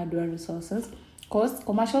skills and hardware resources. Cost.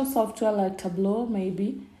 Commercial software like Tableau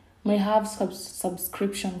may have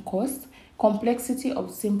subscription costs. Complexity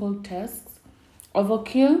of simple tasks.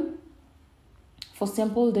 Overkill for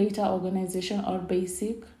simple data organization or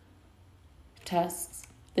basic tasks.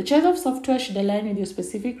 The choice of software should align with your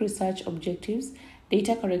specific research objectives,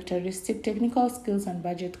 data characteristics, technical skills, and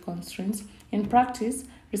budget constraints. In practice,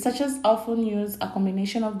 researchers often use a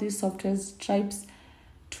combination of these software types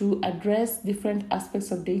to address different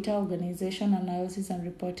aspects of data organization, analysis, and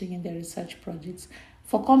reporting in their research projects.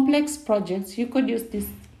 For complex projects, you could use this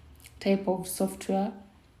type of software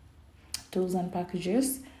tools and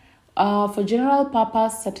packages. For general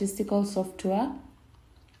purpose statistical software,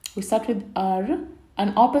 we start with R,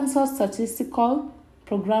 an open source statistical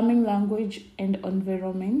programming language and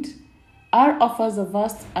environment. R offers a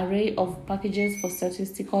vast array of packages for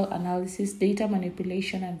statistical analysis, data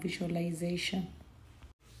manipulation, and visualization.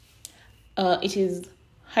 It is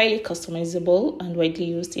highly customizable and widely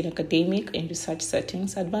used in academic and research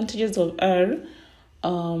settings. Advantages of R.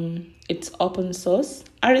 It's open source.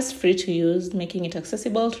 R is free to use, making it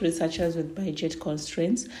accessible to researchers with budget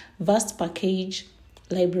constraints. Vast package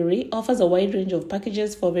library offers a wide range of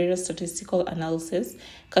packages for various statistical analysis.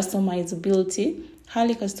 Customizability,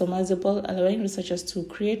 highly customizable, allowing researchers to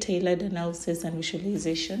create tailored analysis and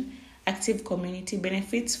visualization. Active community,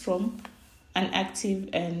 benefits from an active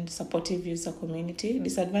and supportive user community.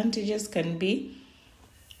 Disadvantages can be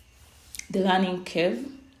the learning curve.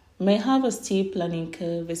 May have a steep learning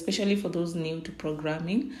curve, especially for those new to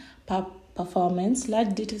programming. Performance,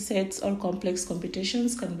 large data sets or complex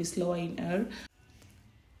computations can be slower in R.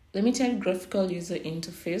 Limited graphical user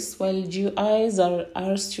interface. While GUIs or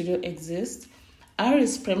RStudio exist, R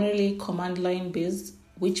is primarily command line based,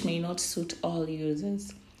 which may not suit all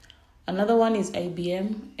users. Another one is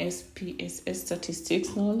IBM SPSS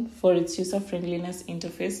Statistics, known for its user-friendliness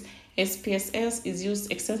interface. SPSS is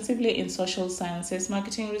used extensively in social sciences,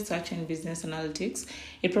 marketing research, and business analytics.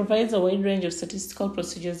 It provides a wide range of statistical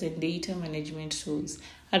procedures and data management tools.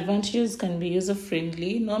 Advantages can be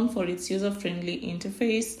user-friendly, known for its user-friendly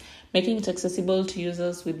interface, making it accessible to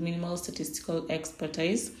users with minimal statistical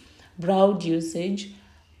expertise. Broad usage,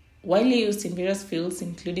 widely used in various fields,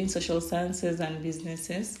 including social sciences and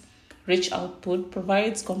businesses. Rich output,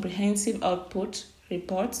 provides comprehensive output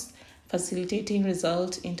reports, facilitating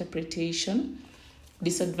result interpretation.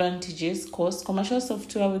 Disadvantages, cost, commercial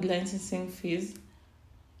software with licensing fees,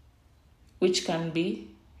 which can be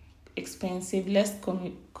expensive. Less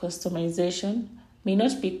customization, may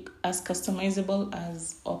not be as customizable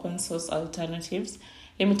as open source alternatives.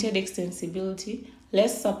 Limited extensibility,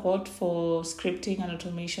 less support for scripting and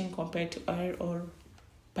automation compared to R or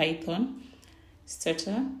Python.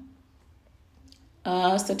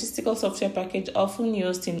 Statistical software package, often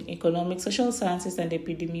used in economics, social sciences, and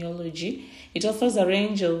epidemiology. It offers a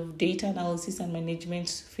range of data analysis and management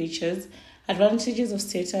features. Advantages of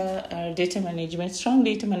Stata are data management, strong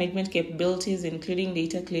data management capabilities, including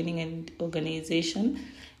data cleaning and organization.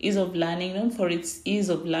 Ease of learning, known for its ease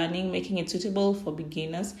of learning, making it suitable for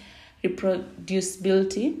beginners.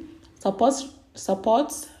 Reproducibility,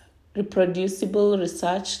 supports reproducible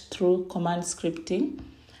research through command scripting.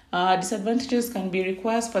 Disadvantages can be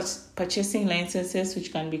requires purchasing licenses,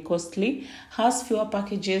 which can be costly, has fewer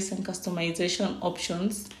packages and customization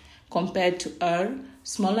options compared to R,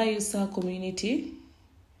 smaller user community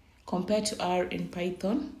compared to R in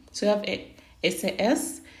Python. So you have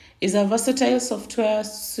SAS, is a versatile software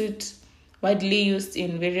suite widely used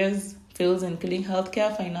in various fields, including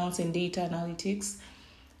healthcare, finance, and data analytics.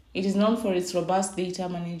 It is known for its robust data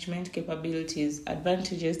management capabilities.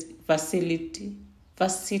 Advantages, versatility.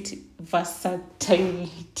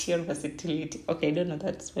 Okay, I don't know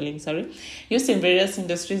that spelling, sorry. Used in various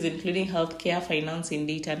industries, including healthcare, finance, and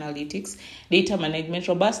data analytics. Data management,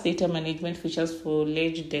 robust data management features for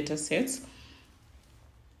large data sets.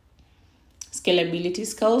 Scalability,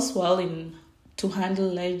 scales well to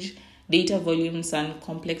handle large data volumes and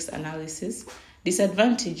complex analysis.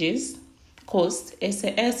 Disadvantages: cost.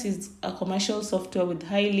 SAS is a commercial software with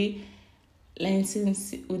high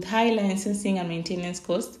licensing and maintenance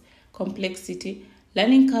cost. Complexity: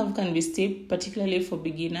 learning curve can be steep, particularly for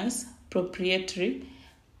beginners. Proprietary: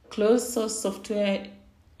 closed source software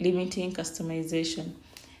limiting customization.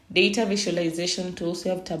 Data visualization tools: we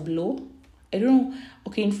have Tableau. I don't know.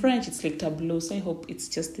 Okay, in French it's like Tableau, so I hope it's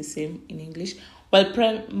just the same in English. While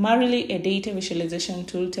primarily a data visualization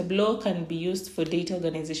tool, Tableau can be used for data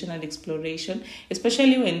organization and exploration,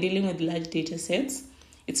 especially when dealing with large data sets.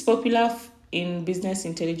 It's popular in business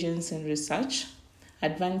intelligence and research.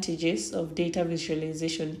 Advantages of data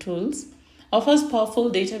visualization tools: offers powerful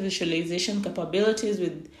data visualization capabilities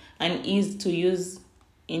with an easy-to-use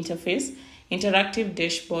interface. Interactive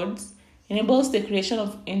dashboards: enables the creation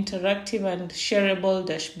of interactive and shareable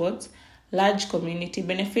dashboards. Large community: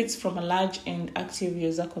 benefits from a large and active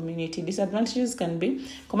user community. Disadvantages can be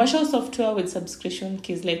commercial software with subscription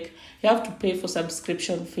keys, like you have to pay for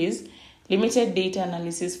subscription fees. Limited data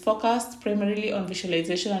analysis: focused primarily on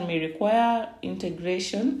visualization and may require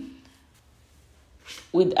integration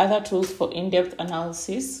with other tools for in-depth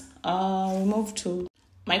analysis. We move to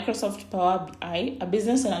Microsoft Power BI, a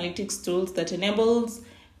business analytics tool that enables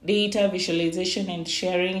data visualization and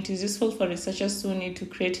sharing. It is useful for researchers who need to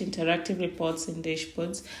create interactive reports and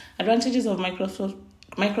dashboards. Advantages of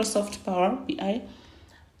Microsoft Power BI: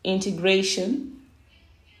 integration.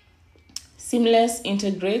 Seamlessly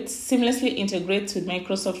integrates with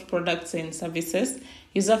Microsoft products and services.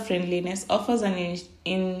 User friendliness: offers an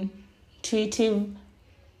intuitive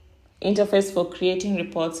interface for creating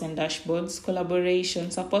reports and dashboards. Collaboration: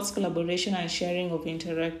 supports collaboration and sharing of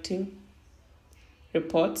interactive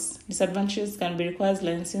reports. Disadvantages can be requires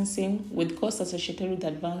licensing with costs associated with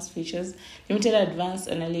advanced features. Limited advanced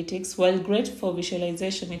analytics: while great for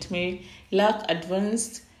visualization, it may lack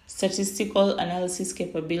advanced statistical analysis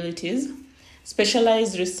capabilities.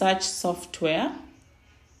 Specialized research software: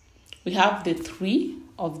 we have the three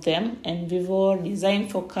of them. And Vivo,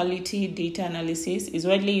 designed for quality data analysis, is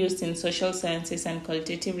widely used in social sciences and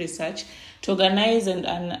qualitative research to organize and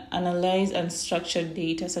analyze unstructured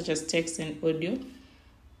data such as text and audio.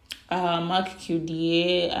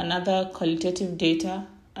 MarkQDA, another qualitative data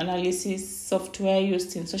analysis software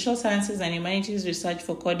used in social sciences and humanities research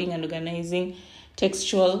for coding and organizing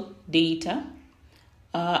textual data.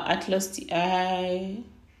 Atlas TI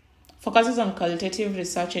focuses on qualitative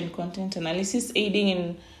research and content analysis,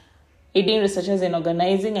 aiding researchers in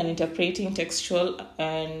organizing and interpreting textual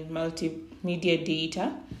and multimedia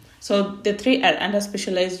data. So the three are under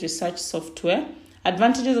specialized research software.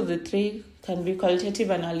 Advantages of the three can be qualitative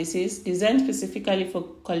analysis, designed specifically for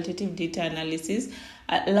qualitative data analysis,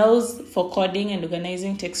 allows for coding and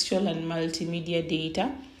organizing textual and multimedia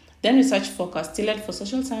data. Then research focus, tailored for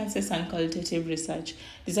social sciences and qualitative research.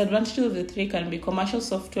 Disadvantages of the three can be commercial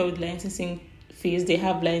software with licensing fees. They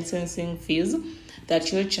have licensing fees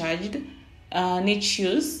that you're charged. Niche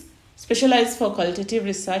use: specialized for qualitative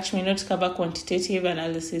research, may not cover quantitative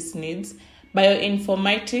analysis needs.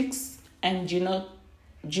 Bioinformatics and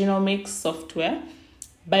genomics software.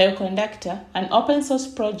 Bioconductor, an open source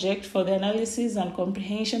project for the analysis and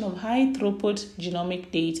comprehension of high throughput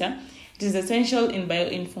genomic data. It is essential in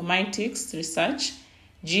bioinformatics research.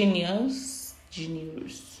 Genius.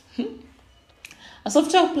 A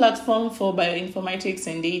software platform for bioinformatics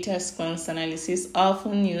and data sequence analysis,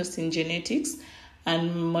 often used in genetics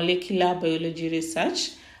and molecular biology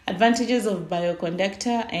research. Advantages of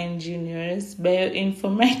Bioconductor and Genius: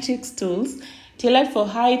 bioinformatics tools tailored for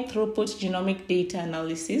high throughput genomic data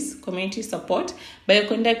analysis. Community support: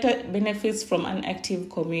 Bioconductor benefits from an active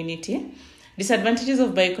community. Disadvantages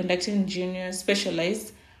of Bioconductor and Genius: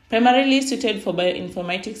 specialized, primarily suited for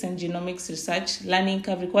bioinformatics and genomics research. Learning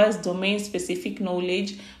curve: requires domain-specific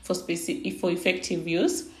knowledge for effective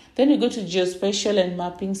use. Then we go to geospatial and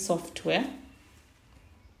mapping software.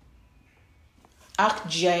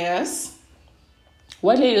 ArcGIS,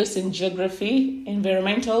 widely used in geography,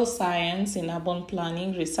 environmental science, and urban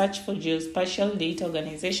planning research for geospatial data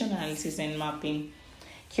organization, analysis, and mapping.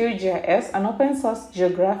 QGIS, an open source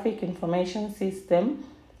geographic information system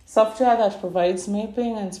software that provides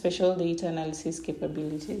mapping and spatial data analysis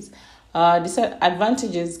capabilities.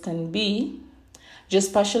 Disadvantages can be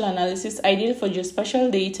geospatial analysis, ideal for geospatial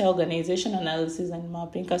data organization, analysis, and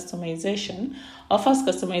mapping. Customization, offers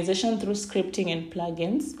customization through scripting and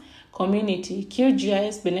plugins. Community,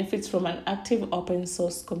 QGIS benefits from an active open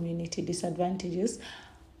source community. Disadvantages: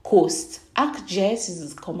 cost. ArcGIS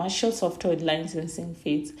is commercial software with licensing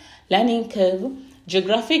fees. Learning curve: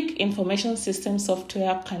 geographic information system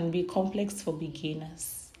software can be complex for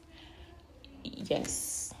beginners.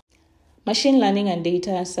 Yes. Machine learning and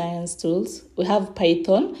data science tools. We have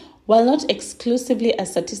Python. While not exclusively a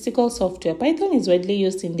statistical software, Python is widely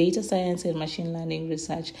used in data science and machine learning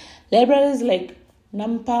research. Libraries like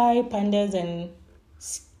NumPy, Pandas, and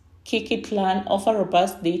Scikit-learn offer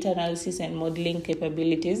robust data analysis and modeling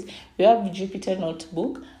capabilities. We have Jupyter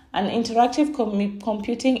Notebook, an interactive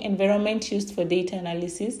computing environment used for data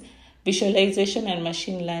analysis, visualization, and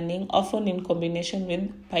machine learning, often in combination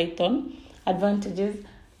with Python. Advantages: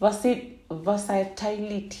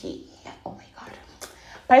 versatility. Oh my god.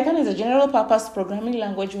 Python is a general-purpose programming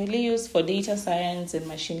language widely used for data science and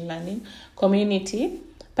machine learning. Community.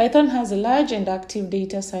 Python has a large and active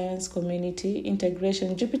data science community.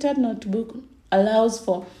 Integration. Jupyter Notebook allows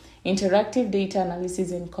for interactive data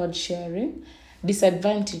analysis and code sharing.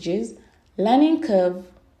 Disadvantages: learning curve.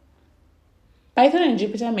 Python and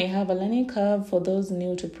Jupyter may have a learning curve for those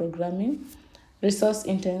new to programming. Resource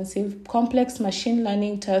intensive. Complex machine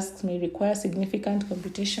learning tasks may require significant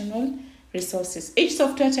computational resources. Each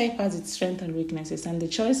software type has its strengths and weaknesses, and the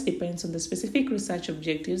choice depends on the specific research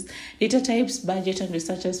objectives, data types, budget, and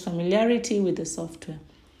researchers' familiarity with the software.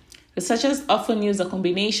 Researchers often use a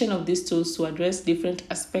combination of these tools to address different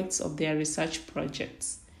aspects of their research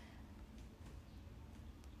projects.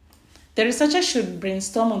 The researcher should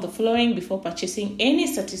brainstorm on the following before purchasing any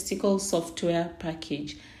statistical software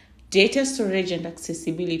package. Data storage and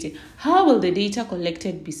accessibility. How will the data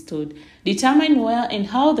collected be stored? Determine where and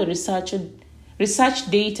how the research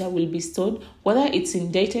data will be stored, whether it's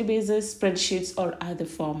in databases, spreadsheets, or other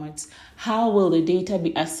formats. How will the data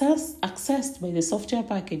be accessed by the software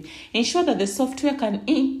package? Ensure that the software can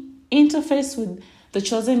interface with the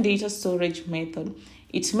chosen data storage method.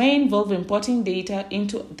 It may involve importing data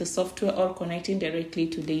into the software or connecting directly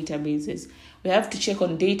to databases. We have to check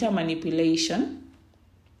on data manipulation.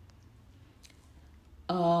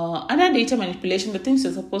 Under data manipulation, the things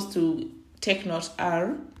you're supposed to take note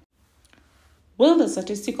are: will the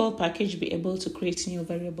statistical package be able to create new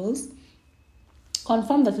variables?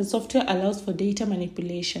 Confirm that the software allows for data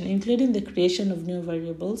manipulation, including the creation of new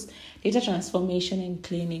variables, data transformation, and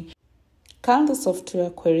cleaning. Can the software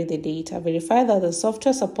query the data? Verify that the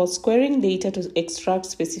software supports querying data to extract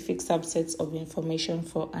specific subsets of information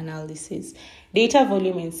for analysis. Data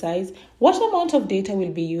volume and size. What amount of data will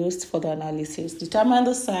be used for the analysis? Determine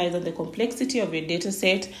the size and the complexity of your data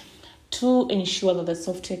set to ensure that the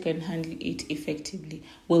software can handle it effectively.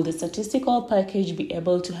 Will the statistical package be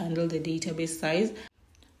able to handle the database size?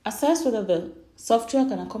 Assess whether the software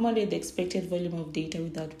can accommodate the expected volume of data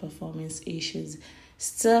without performance issues.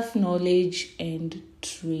 Staff knowledge and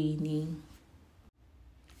training.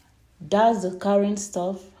 Does the current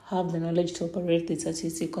staff have the knowledge to operate the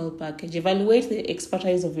statistical package? Evaluate the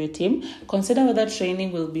expertise of your team. Consider whether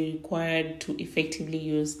training will be required to effectively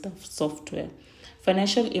use the software.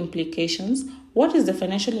 Financial implications. What is the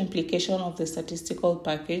financial implication of the statistical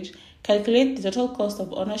package? Calculate the total cost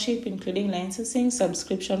of ownership, including licensing,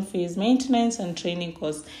 subscription fees, maintenance, and training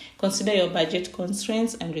costs. Consider your budget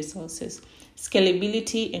constraints and resources.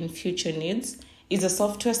 Scalability and future needs. Is the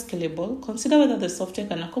software scalable? Consider whether the software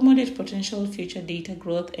can accommodate potential future data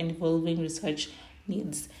growth and evolving research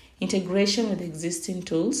needs. Integration with existing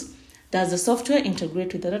tools. Does the software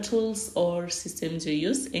integrate with other tools or systems you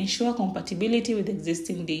use? Ensure compatibility with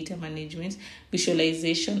existing data management,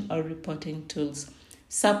 visualization, or reporting tools.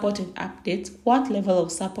 Support and updates. What level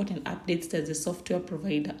of support and updates does the software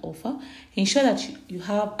provider offer? Ensure that you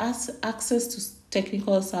have access to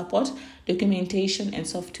technical support, documentation, and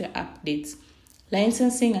software updates.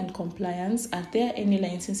 Licensing and compliance. Are there any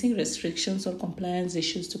licensing restrictions or compliance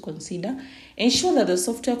issues to consider? Ensure that the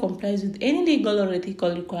software complies with any legal or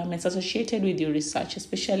ethical requirements associated with your research,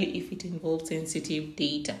 especially if it involves sensitive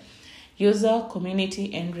data. User,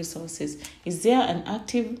 community, and resources. Is there an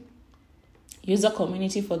active user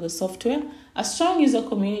community for the software? A strong user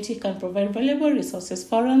community can provide valuable resources,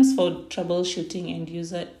 forums for troubleshooting, and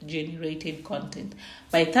user-generated content.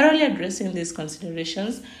 By thoroughly addressing these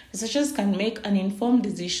considerations, researchers can make an informed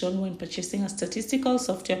decision when purchasing a statistical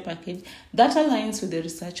software package that aligns with the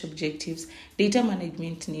research objectives, data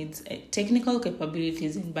management needs, technical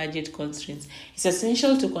capabilities, and budget constraints. It's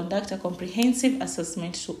essential to conduct a comprehensive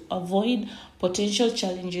assessment to avoid potential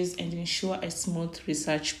challenges and ensure a smooth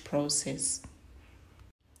research process.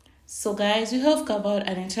 So guys, we have covered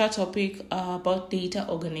an entire topic about data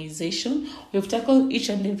organization. We've tackled each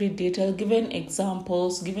and every detail, given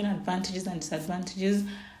examples, given advantages and disadvantages.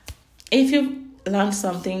 If you've learned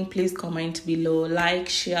something, please comment below, like,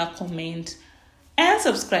 share, comment, and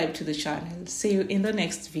subscribe to the channel. See you in the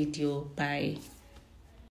next video. Bye.